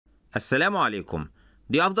السلام عليكم.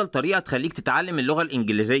 دي أفضل طريقة تخليك تتعلم اللغة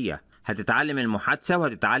الإنجليزية. هتتعلم المحادثة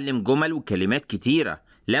وهتتعلم جمل وكلمات كتيرة.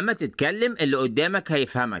 لما تتكلم اللي قدامك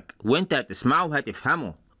هيفهمك وانت هتسمعه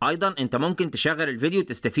وهتفهمه. أيضا انت ممكن تشغل الفيديو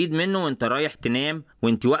تستفيد منه وانت رايح تنام،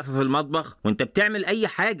 وانت واقفة في المطبخ، وانت بتعمل أي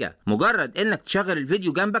حاجة. مجرد انك تشغل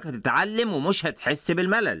الفيديو جنبك هتتعلم ومش هتحس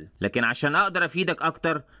بالملل. لكن عشان أقدر أفيدك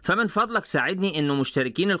أكتر فمن فضلك ساعدني إنه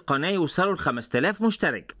مشتركين القناة يوصلوا ل 5000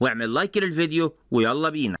 مشترك، واعمل لايك للفيديو ويلا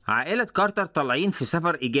بينا. عائلة كارتر طالعين في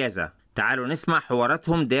سفر إجازة. تعالوا نسمع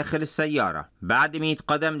حواراتهم داخل السيارة. بعد 100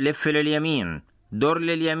 قدم لف لليمين، دور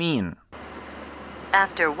لليمين.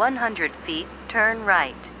 After 100 feet, turn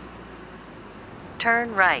right. Turn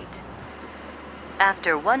right.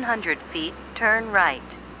 After 100 feet, turn right.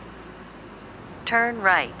 Turn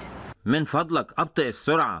right. من فضلك أبطئ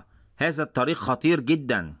السرعة. هذا الطريق خطير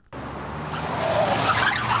جدا.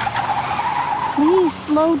 Please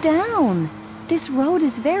slow down. This road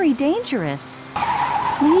is very dangerous.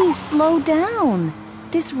 Please slow down.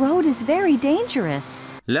 This road is very dangerous.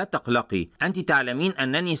 لا تقلقي، أنت تعلمين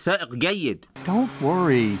أنني سائق جيد. Don't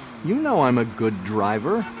worry. You know I'm a good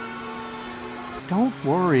driver. Don't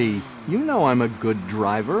worry. You know I'm a good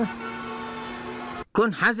driver.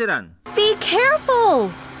 كن حذراً. Be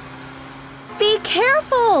careful. Be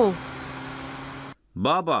careful.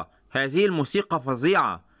 بابا، هذه الموسيقى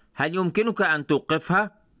فظيعة. هل يمكنك أن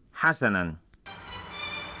توقفها؟ حسناً.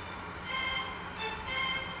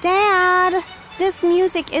 Dad, this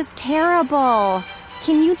music is terrible.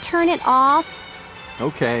 Can you turn it off?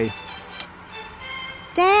 Okay.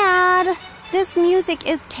 Dad, this music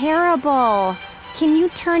is terrible. Can you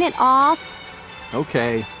turn it off?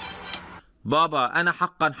 Okay. بابا، أنا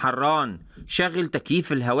حقاً حران. شغل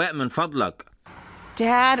تكييف الهواء من فضلك.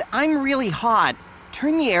 Dad, I'm really hot.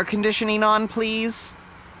 Turn the air conditioning on, please.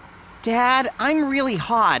 Dad, I'm really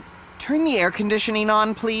hot. Turn the air conditioning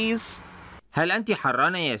on, please. هل أنت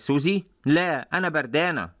حرانة يا سوزي؟ لا، أنا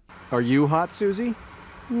بردانة. Are you hot, Susie?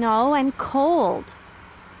 No, I'm cold.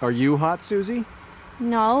 Are you hot, Susie?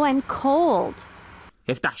 No, I'm cold.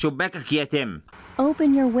 افتح شباكك يا تيم.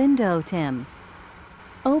 Open your window, Tim.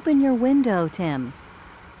 Open your window, Tim.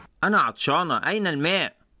 أنا عطشانة. أين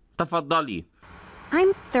الماء؟ تفضلي.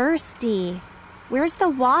 I'm thirsty. Where's the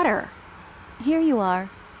water? Here you are.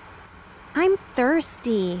 I'm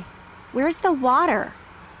thirsty. Where's the water?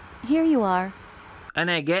 Here you are.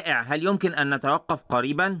 أنا جائع. هل يمكن أن نتوقف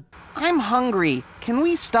قريباً؟ I'm hungry. Can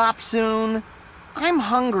we stop soon? I'm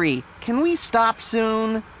hungry. Can we stop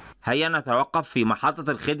soon? هيا نتوقف في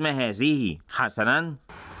محطة الخدمة هذه. حسناً.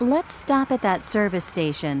 Let's stop at that service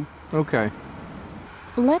station. Okay.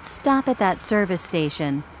 Let's stop at that service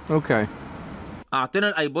station. Okay. أعطنا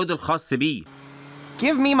الآيبود الخاص بي.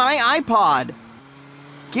 Give me my iPod.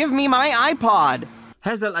 Give me my iPod.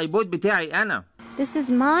 هذا الآيبود بتاعي أنا. This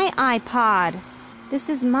is my iPod. This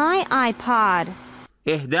is my iPod.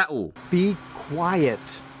 اهدأوا. Be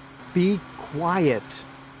quiet. Be quiet.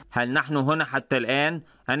 هل نحن هنا حتى الآن؟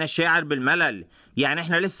 أنا شاعر بالملل. يعني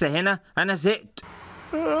إحنا لسه هنا؟ أنا زهقت.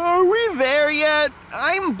 Are we there yet?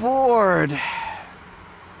 I'm bored.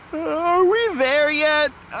 Are we there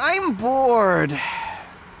yet? I'm bored.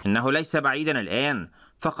 إنه ليس بعيداً الآن.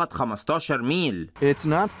 فقط 15 ميل. It's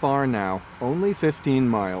not far now. Only 15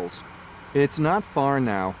 miles. It's not far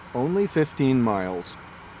now. Only 15 miles.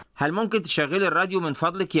 هل ممكن تشغلي الراديو من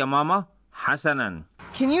فضلك يا ماما؟ حسناً.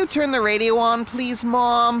 Can you turn the radio on, please,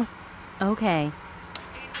 Mom? Okay.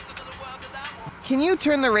 Can you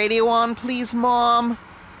turn the radio on, please, Mom?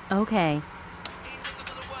 Okay.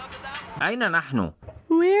 أين نحن؟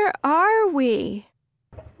 Where are we?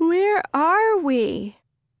 Where are we?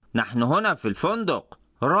 نحن هنا في الفندق.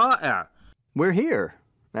 رائع. We're here.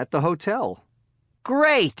 At the hotel.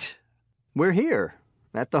 Great. We're here.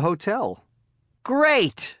 At the hotel.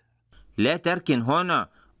 Great. لا تركن هنا.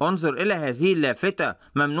 انظر إلى هذه اللافتة.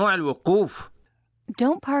 ممنوع الوقوف.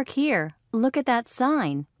 Don't park here. Look at that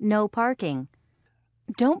sign. No parking.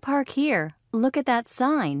 Don't park here. Look at that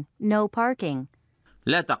sign. No parking.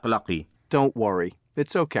 لا تقلقي. Don't worry.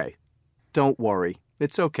 It's okay. Don't worry.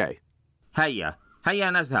 It's okay. هيا.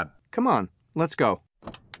 هيا نذهب. Come on. Let's go.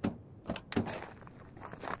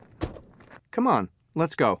 Come on.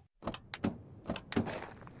 Let's go.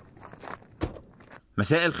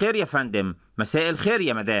 مساء الخير يا فندم. مساء الخير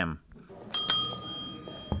يا مدام.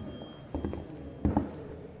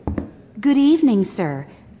 Good evening, sir.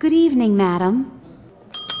 Good evening, madam.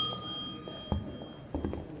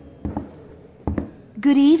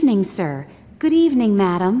 Good evening, sir. Good evening,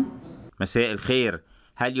 madam. مساء الخير.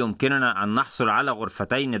 هل يمكننا أن نحصل على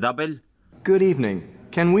غرفتين دبل؟ Good evening.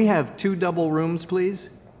 Can we have 2 double rooms, please?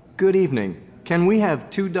 Good evening. Can we have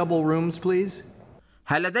 2 double rooms, please?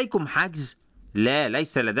 هل لديكم حجز؟ لا،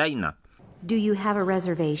 ليس لدينا. Do you have a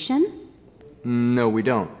reservation? No, we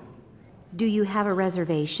don't. Do you have a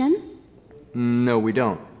reservation? No, we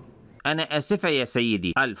don't. أنا آسفة يا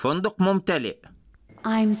سيدي، الفندق ممتلئ.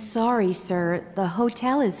 I'm sorry, sir. The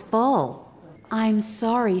hotel is full. I'm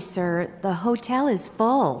sorry, sir. The hotel is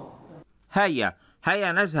full.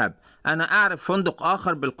 هيا نذهب. أنا أعرف فندق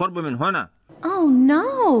آخر بالقرب من هنا. Oh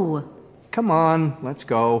no! Come on, let's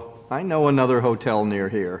go. I know another hotel near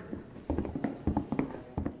here.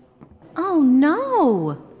 Oh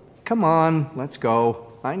no! Come on, let's go.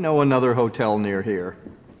 I know another hotel near here.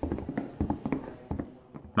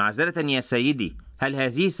 معذرة يا سيدي، هل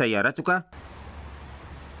هذه سيارتك؟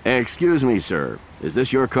 Excuse me, sir. Is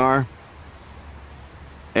this your car?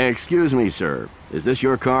 Excuse me, sir. Is this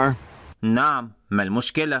your car? نعم، ما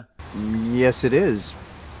المشكلة؟ Yes, it is.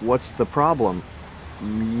 What's the problem?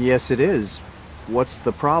 Yes, it is. What's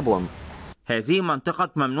the problem? هذه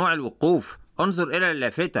منطقة ممنوع الوقوف. انظر إلى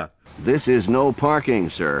اللافتة. This is no parking,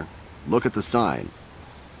 sir. Look at the sign.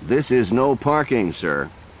 This is no parking, sir.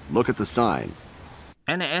 Look at the sign.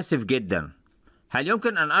 أنا آسف جدا. هل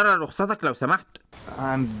يمكن أن أرى رخصتك لو سمحت؟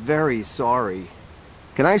 I'm very sorry.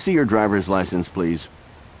 Can I see your driver's license, please?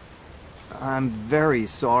 I'm very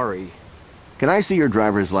sorry. Can I see your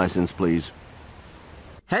driver's license, please?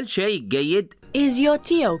 هل شايك جيد؟ Is your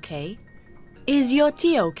tea okay? Is your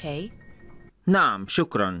tea okay? نعم،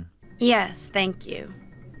 شكرا. Yes, thank you.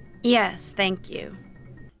 Yes, thank you.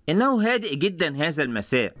 إنه هادئ جدا هذا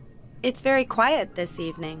المساء. It's very quiet this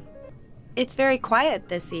evening. It's very quiet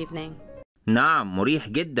this evening. نعم، مريح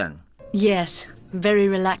جدا. Yes, very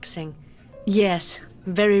relaxing. Yes,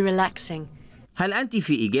 very relaxing. هل أنت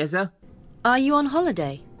في إجازة؟ Are you on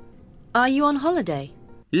holiday? Are you on holiday?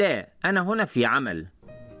 لا، أنا هنا في عمل.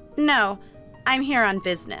 No, I'm here on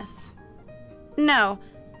business. No,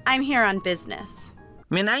 I'm here on business.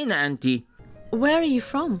 من أين أنت؟ Where are you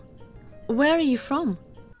from? Where are you from?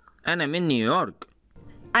 أنا من نيويورك.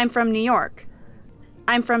 I'm from New York.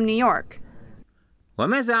 I'm from New York.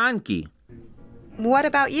 وماذا عنك؟ What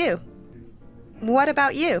about you? What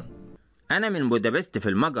about you? أنا من بودابست في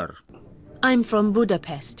المجر. I'm from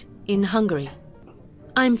Budapest, in Hungary.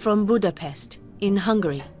 I'm from Budapest, in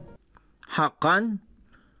Hungary. حقا؟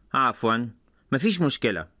 عفوا، مفيش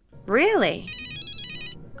مشكلة. Really?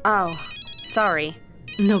 Oh, sorry.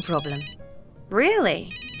 No problem.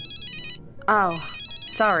 Really? Oh,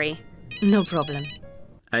 sorry. No problem.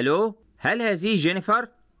 ألو، هل هذه جينيفر؟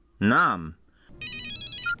 نعم.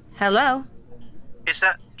 Hello? Is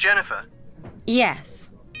that Jennifer? Yes.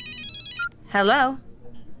 Hello?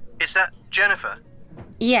 Is that Jennifer?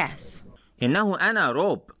 Yes. إنه أنا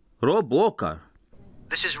روب ووكر.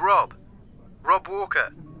 This is Rob. Rob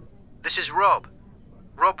Walker. This is Rob.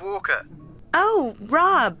 Rob Walker. Oh,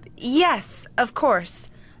 Rob. Yes, of course.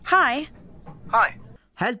 Hi. Hi.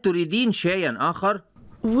 هل تريدين شايا آخر؟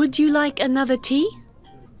 Would you like another tea?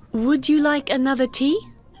 Would you like another tea?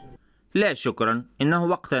 لا شكرا، إنه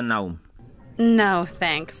وقت النوم. No,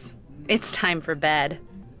 thanks. It's time for bed.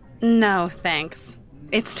 No, thanks.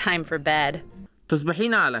 It's time for bed.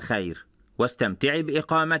 تصبحين على خير واستمتعي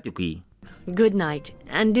بإقامتك. Good night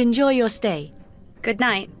and enjoy your stay. Good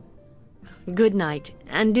night. Good night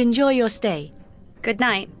and enjoy your stay. Good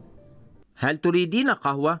night. هل تريدين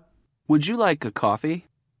قهوة؟ Would you like a coffee?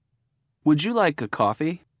 Would you like a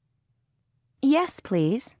coffee? Yes,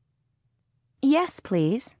 please. Yes,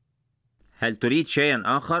 please. هل تريد شايا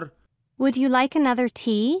آخر؟ Would you like another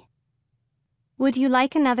tea? Would you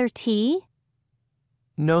like another tea?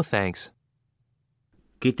 No, thanks.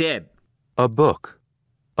 كتاب. A book.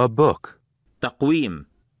 A book. تقويم.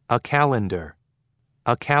 A calendar.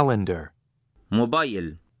 A calendar.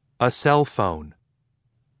 موبايل. A cell phone.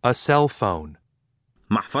 A cell phone.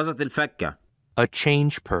 محفظة الفكة. A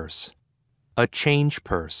change purse. A change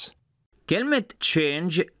purse. كلمة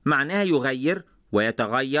change معناها يغير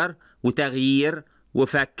ويتغير وتغيير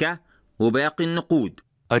وفكة وباقي النقود.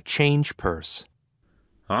 A change purse.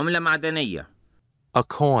 عملة معدنية. A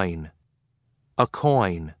coin. A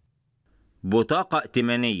coin. بطاقة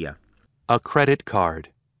ائتمانية. A credit card.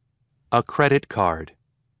 A credit card.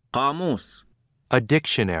 قاموس. A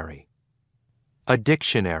dictionary. A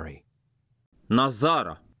dictionary.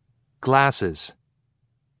 نظارة. Glasses.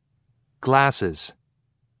 Glasses.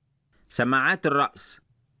 سماعات الرأس.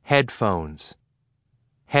 Headphones.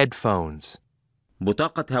 Headphones.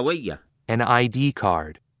 بطاقة هوية. An ID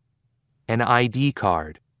card. An ID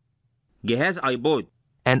card. جهاز ايبود.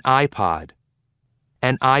 An iPod.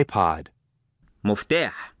 An iPod.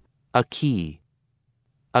 مفتاح. A key.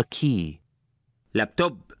 A key.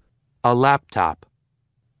 لابتوب. A laptop.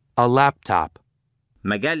 A laptop.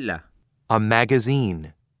 مجلة. A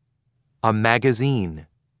magazine. A magazine.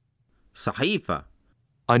 صحيفة.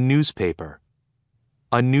 A newspaper.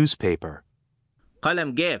 A newspaper.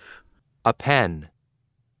 قلم جاف. A pen.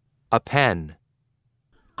 A pen.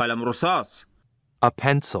 قلم رصاص. A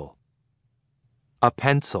pencil. A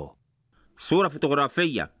pencil. صورة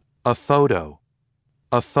فوتوغرافية. A photo.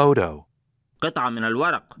 A photo. قطعة من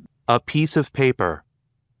الورق. A piece of paper.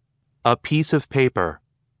 A piece of paper.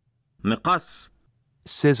 مقص.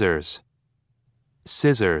 Scissors.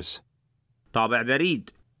 Scissors. طابع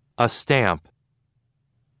بريد. A stamp.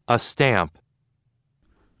 A stamp.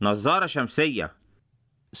 نظارة شمسية.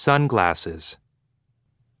 Sunglasses.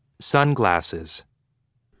 Sunglasses.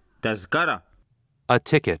 تذكرة. A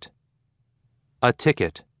ticket. A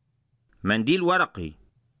ticket. منديل ورقي.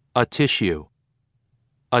 A tissue.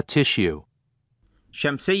 A tissue.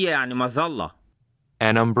 شمسية يعني مظلة.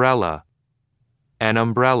 An umbrella. An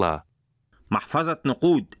umbrella. محفظة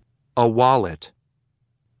نقود. A wallet.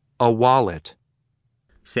 A wallet.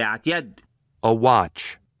 ساعة يد. A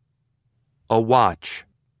watch. A watch.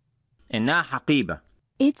 إنها حقيبة.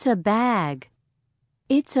 It's a bag.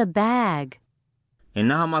 It's a bag.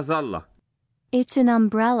 إنها مظلة. It's an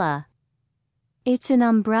umbrella. It's an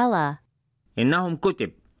umbrella. إنهم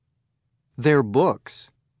كتب. They're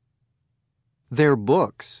books. They're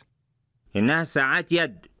books. إنها ساعات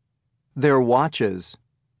يد. They're watches.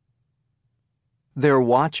 They're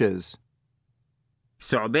watches.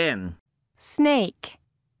 ثعبان. Snake.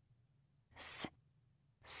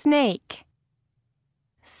 Snake.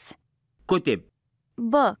 كتب.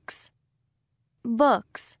 Books.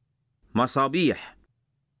 Books. مصابيح.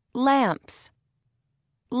 Lamps.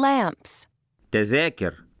 Lamps.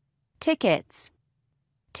 تذاكر. Tickets.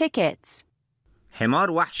 Tickets.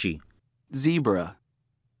 حمار وحشي. Zebra.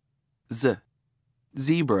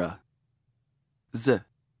 Zebra.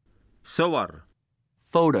 صور.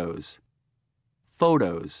 Photos.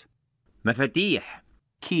 Photos. مفاتيح.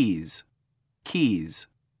 Keys. Keys.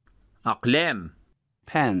 أقلام.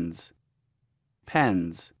 Pens.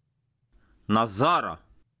 Pens. نظارة.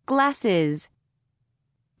 Glasses.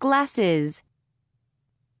 Glasses.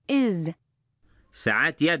 Is.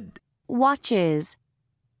 ساعات يد. Watches.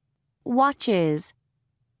 Watches.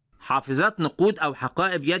 حافظات نقود أو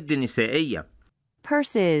حقائب يد نسائية.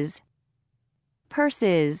 Purses.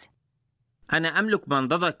 Purses. أنا أملك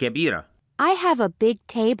منضدة كبيرة. I have a big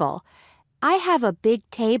table. I have a big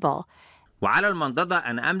table. وعلى المنضدة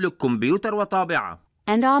أنا أملك كمبيوتر وطابعة.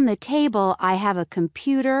 And on the table I have a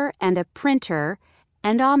computer and a printer.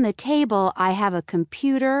 And on the table I have a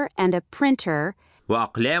computer and a printer.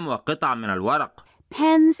 وأقلام وقطع من الورق.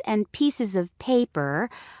 Pens and pieces of paper.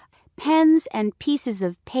 Pens and pieces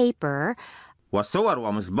of paper. وصور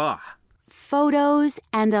ومصباح. Photos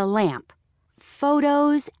and a lamp.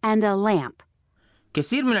 Photos and a lamp.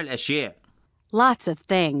 كثير من الأشياء. Lots of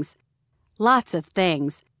things. Lots of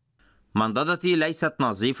things. منضدتي ليست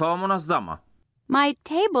نظيفة ومنظمة. My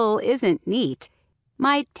table isn't neat.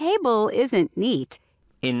 My table isn't neat.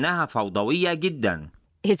 إنها فوضوية جدا.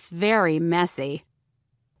 It's very messy.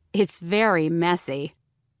 It's very messy.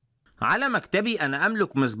 على مكتبي أنا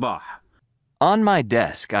أملك مصباح. On my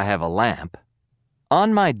desk I have a lamp.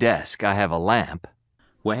 On my desk I have a lamp.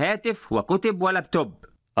 وهاتف وكتب ولابتوب.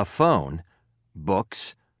 A phone,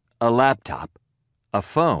 books, a laptop. A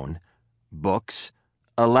phone, books,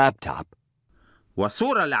 a laptop.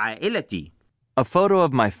 وصورة لعائلتي. A photo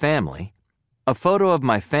of my family. A photo of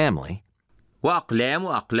my family. وأقلام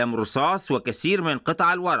وأقلام رصاص وكثير من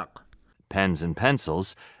قطع الورق. Pens and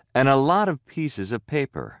pencils and a lot of pieces of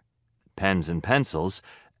paper. Pens and pencils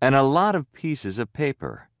and a lot of pieces of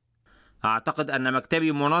paper. أعتقد أن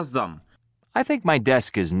مكتبي منظم. I think my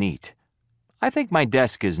desk is neat. I think my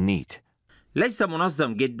desk is neat. ليس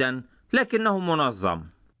منظم جدا لكنه منظم.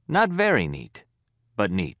 Not very neat,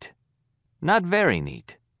 but neat. Not very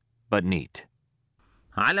neat, but neat.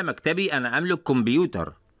 على مكتبي أنا أملك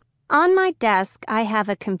كمبيوتر. On my desk, I have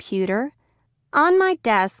a computer. On my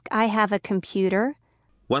desk, I have a computer.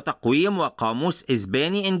 وتقويم وقاموس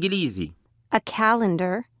إسباني إنجليزي. A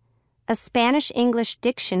calendar. A Spanish-English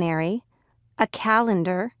dictionary. A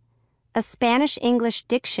calendar. A Spanish-English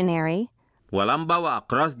dictionary. ولمبة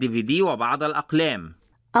وأقراص DVD وبعض الأقلام.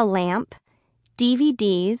 A lamp.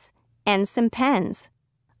 DVDs and some pens.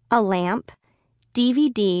 A lamp.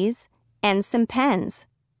 DVDs and some pens.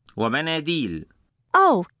 ومناديل.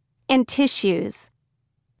 Oh, and tissues.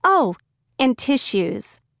 Oh, and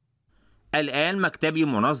tissues. الآن مكتبي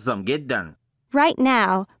منظم جدا. Right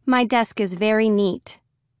now, my desk is very neat.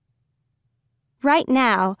 Right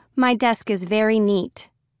now, my desk is very neat.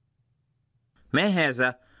 ما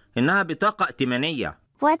هذا؟ إنها بطاقة ائتمانية.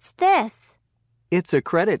 What's this? It's a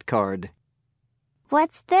credit card.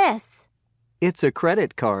 What's this? It's a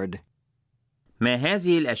credit card. ما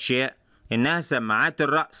هذه الأشياء؟ إنها سماعات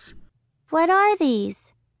الرأس. What are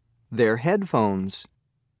these? They're headphones.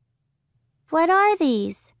 What are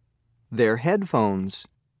these? They're headphones.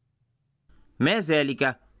 ما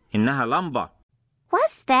ذلك؟ إنها لمبة.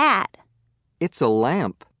 What's that? It's a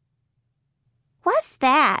lamp. What's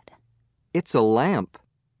that? It's a lamp.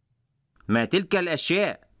 ما تلك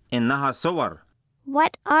الأشياء؟ إنها صور.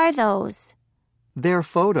 What are those? They're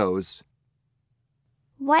photos.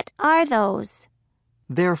 What are those?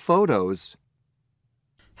 They're photos.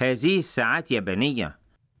 هذه الساعات يابانية.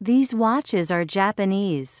 These watches are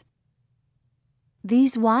Japanese.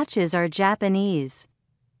 These watches are Japanese.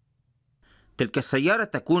 تلك السيارة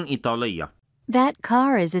تكون إيطالية. That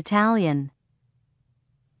car is Italian.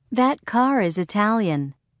 That car is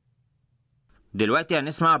Italian. دلوقتي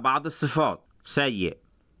هنسمع بعض الصفات. سيء.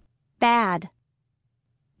 Bad.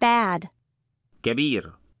 Bad.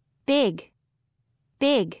 كبير. Big.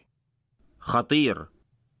 Big. خطير.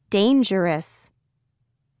 Dangerous.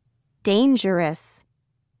 Dangerous.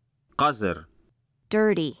 قذر.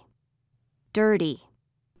 Dirty. Dirty.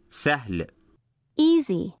 سهل.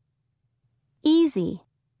 Easy. Easy.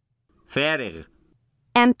 فارغ.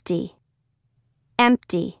 Empty.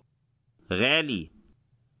 Empty. غالي.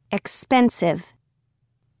 Expensive.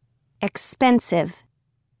 Expensive.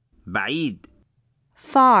 بعيد.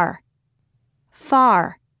 Far.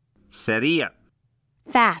 Far. سريع.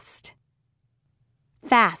 Fast.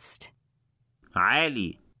 Fast.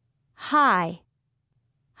 عالي. High.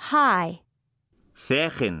 High.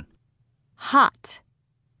 ساخن. Hot.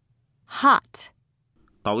 Hot.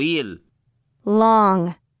 طويل.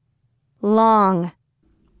 Long. Long.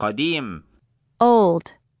 قديم.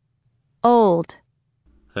 Old. Old.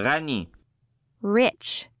 غني.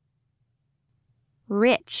 Rich.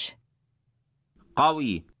 Rich.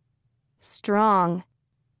 قوي. Strong.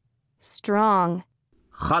 Strong.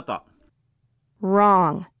 خطأ.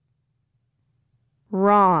 Wrong.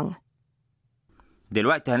 Wrong.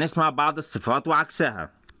 دلوقتي هنسمع بعض الصفات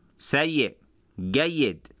وعكسها. سيء.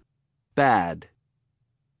 جيد. Bad.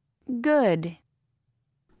 Good.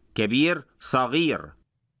 كبير. صغير.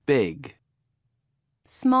 Big.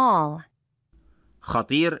 Small.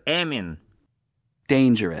 خطير. آمن.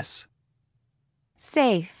 Dangerous.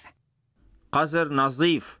 Safe. قذر.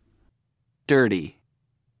 نظيف. Dirty.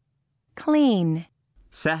 Clean.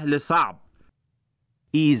 سهل. صعب.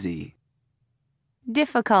 Easy.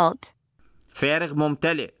 Difficult. فارغ.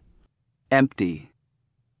 ممتلئ. Empty.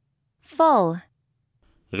 Full.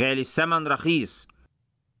 غالي الثمن. رخيص.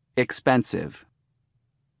 Expensive.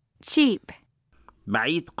 Cheap.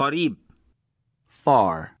 بعيد. قريب.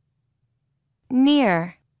 Far.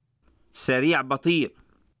 Near. سريع. بطيء.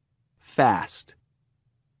 Fast.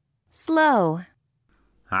 Slow.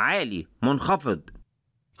 عالي. منخفض.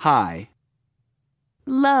 High.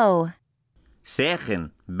 Low.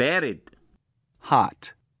 ساخن. بارد.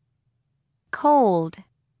 Hot. Cold.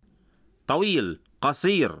 طويل.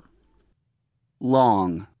 قصير.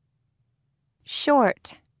 Long.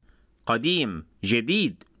 Short. قديم.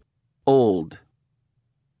 جديد. Old.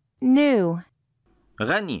 New.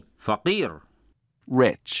 غني. فقير.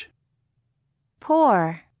 Rich.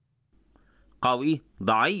 Poor. قوي.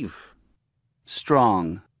 ضعيف.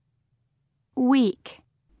 Strong. Weak.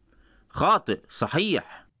 خاطئ.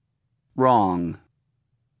 صحيح. Wrong.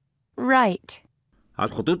 Right.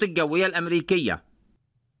 الخطوط الجوية الأمريكية.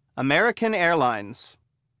 American Airlines.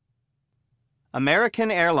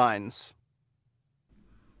 American Airlines.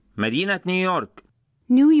 مدينة نيويورك.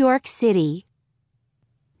 New York City.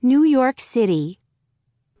 New York City.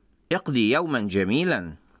 اقضي يوما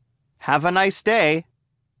جميلا. Have a nice day.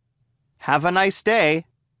 Have a nice day.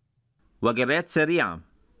 وجبات سريعة.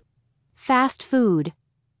 Fast food.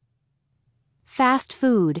 Fast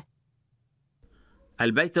food.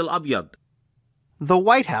 البيت الأبيض. The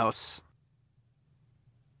White House.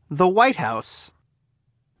 The White House.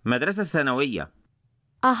 مدرسة ثانوية.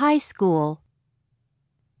 A high school.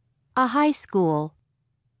 A high school.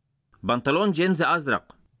 بنطلون جينز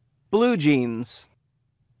أزرق. Blue jeans.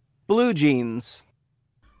 Blue jeans.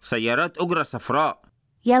 سيارات أجرة صفراء.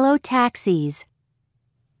 Yellow taxis.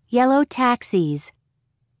 Yellow taxis.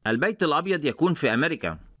 البيت الأبيض يكون في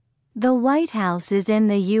أمريكا. The White House is in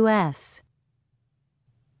the U.S.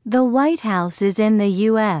 The White House is in the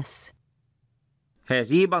U.S.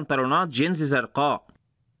 هذه بنطلونات جينز زرقاء.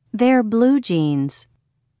 They're blue jeans.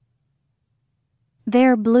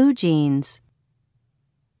 They're blue jeans.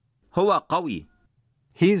 هو قوي.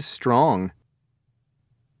 He's strong.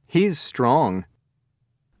 He's strong.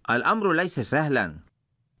 الأمر ليس سهلا.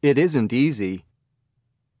 It isn't easy.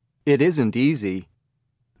 It isn't easy.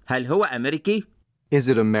 هل هو أمريكي؟ Is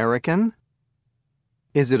it American?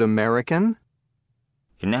 Is it American?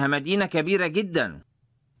 إنها مدينة كبيرة جدا.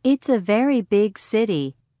 It's a very big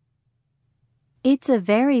city. It's a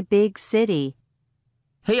very big city.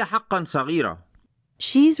 هي حقا صغيرة.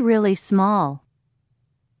 She's really small.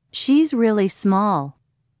 She's really small.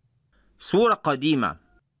 صورة قديمة.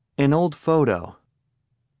 An old photo.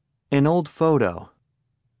 An old photo.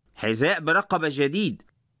 حذاء برقبة جديد.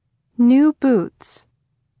 New boots.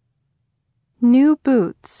 New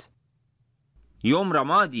boots. يوم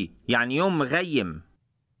رمادي يعني يوم مغيم.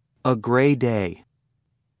 A gray day.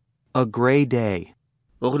 A gray day.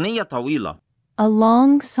 أغنية طويلة. A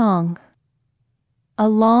long song. A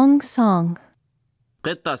long song.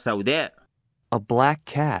 قطة سوداء. A black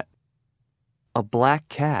cat. A black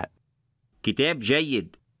cat. كتاب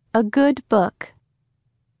جيد. A good book.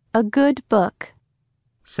 A good book.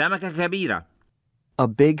 سمكة كبيرة. A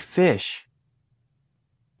big fish.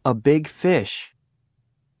 A big fish.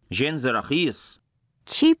 جينز رخيص.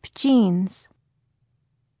 Cheap jeans.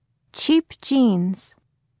 Cheap jeans.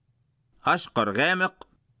 أشقر غامق.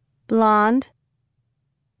 Blonde.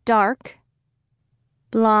 Dark.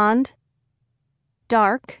 Blonde.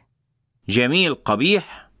 Dark. جميل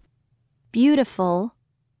قبيح. Beautiful.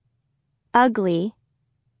 Ugly.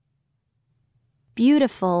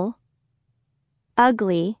 Beautiful.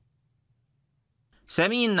 Ugly.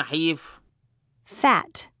 سمين نحيف.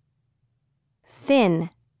 Fat. Thin.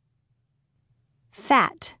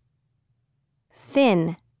 Fat.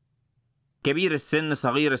 Thin. كبير السن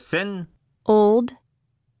صغير السن. Old.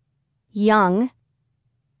 Young.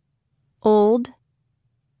 Old.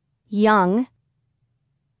 Young.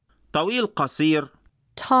 طويل قصير.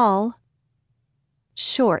 Tall.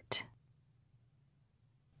 Short.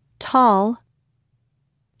 Tall.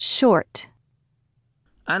 Short.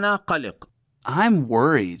 أنا قلق. I'm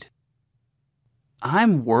worried.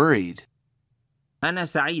 I'm worried. أنا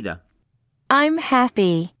سعيدة. I'm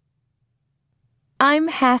happy. I'm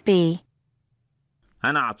happy.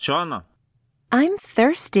 أنا عطشانة. I'm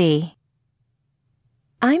thirsty.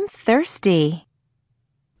 I'm thirsty.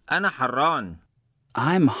 أنا حران.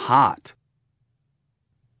 I'm hot.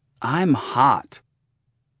 I'm hot.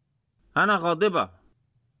 أنا غاضبة.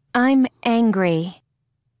 I'm angry.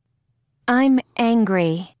 I'm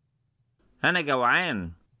angry. أنا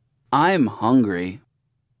جوعان. I'm hungry.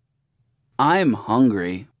 I'm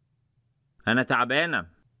hungry. أنا تعبانة.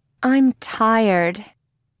 I'm tired.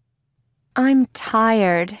 I'm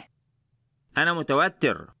tired. أنا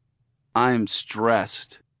متوتر. I'm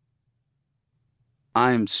stressed.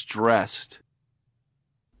 I'm stressed.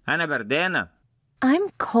 أنا بردانة. I'm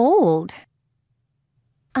cold.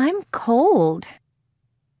 I'm cold.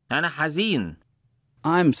 أنا حزين.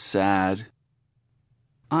 I'm sad.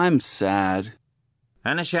 I'm sad.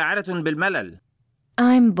 أنا شاعرة بالملل.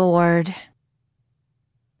 I'm bored.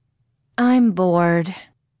 I'm bored.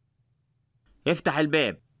 افتح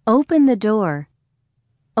الباب. Open the door.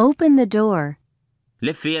 Open the door.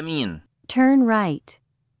 لف يمين. Turn right.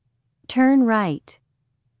 Turn right.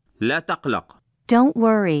 لا تقلق. Don't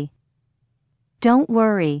worry. Don't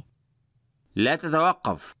worry. لا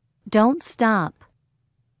تتوقف. Don't stop.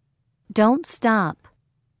 Don't stop.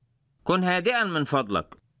 كن هادئا من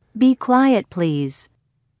فضلك. Be quiet, please.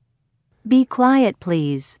 Be quiet,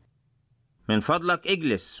 please. من فضلك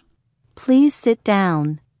اجلس. Please sit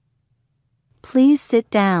down. Please sit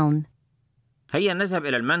down. هيا نذهب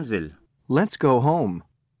إلى المنزل. Let's go home.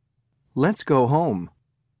 Let's go home.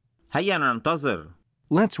 هيا ننتظر.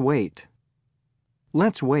 Let's wait.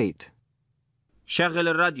 Let's wait. شغل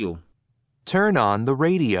الراديو. Turn on the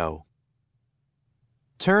radio.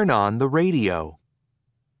 Turn on the radio.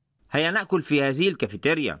 هيا نأكل في هذه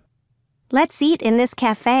الكافيتيريا. Let's eat in this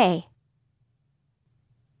cafe.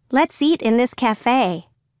 Let's eat in this cafe.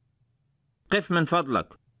 قف من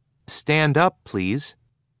فضلك. Stand up, please.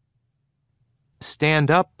 Stand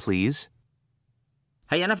up, please.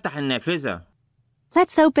 هيا نفتح النافذة.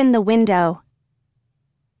 Let's open the window.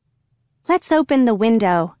 Let's open the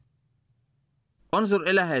window. انظر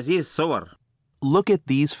إلى هذه الصور. Look at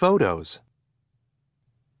these photos.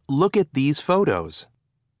 Look at these photos.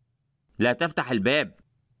 لا تفتح الباب.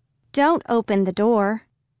 Don't open the door.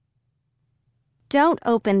 Don't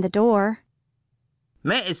open the door.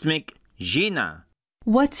 ما اسمك؟ جينا.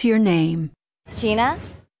 What's your name? Gina?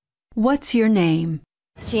 What's your name?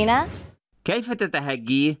 Gina? كيف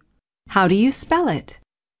تتهجيه؟ How do you spell it?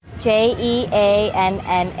 Jeanna.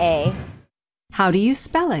 How do you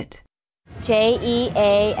spell it?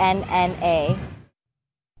 Jeanna.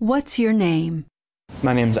 What's your name?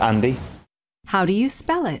 My name's Andy. How do you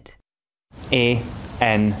spell it?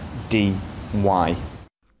 Andy.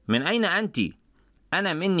 من أين أنت؟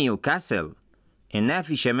 أنا من نيوكاسل. إنها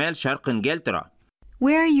في شمال شرق إنجلترا.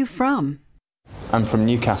 Where are you from? I'm from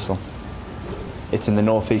Newcastle. It's in the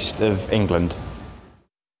northeast of England.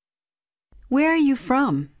 Where are you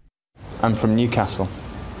from? I'm from Newcastle.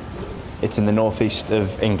 It's in the northeast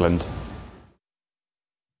of England.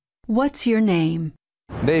 What's your name?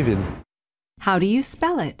 David. How do you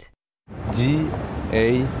spell it?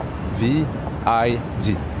 G-A-V-I-G.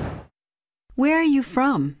 Where are you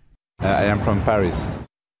from? I am from Paris.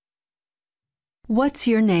 What's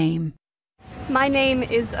your name? My name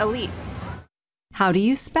is Elise. How do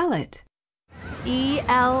you spell it?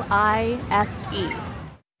 E-L-I-S-E.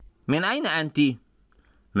 من أين أنت؟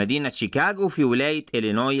 مدينة شيكاغو في ولاية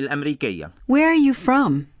إلينوي الأمريكية. Where are you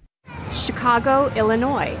from? Chicago,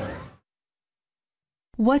 Illinois.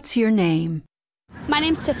 What's your name? My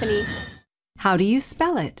name's Tiffany. How do you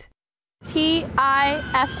spell it? Tiffany.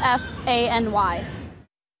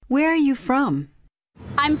 Where are you from?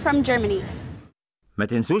 I'm from Germany. ما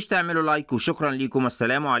تنسوش تعملوا لايك وشكرا لكم.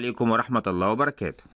 السلام عليكم ورحمة الله وبركاته.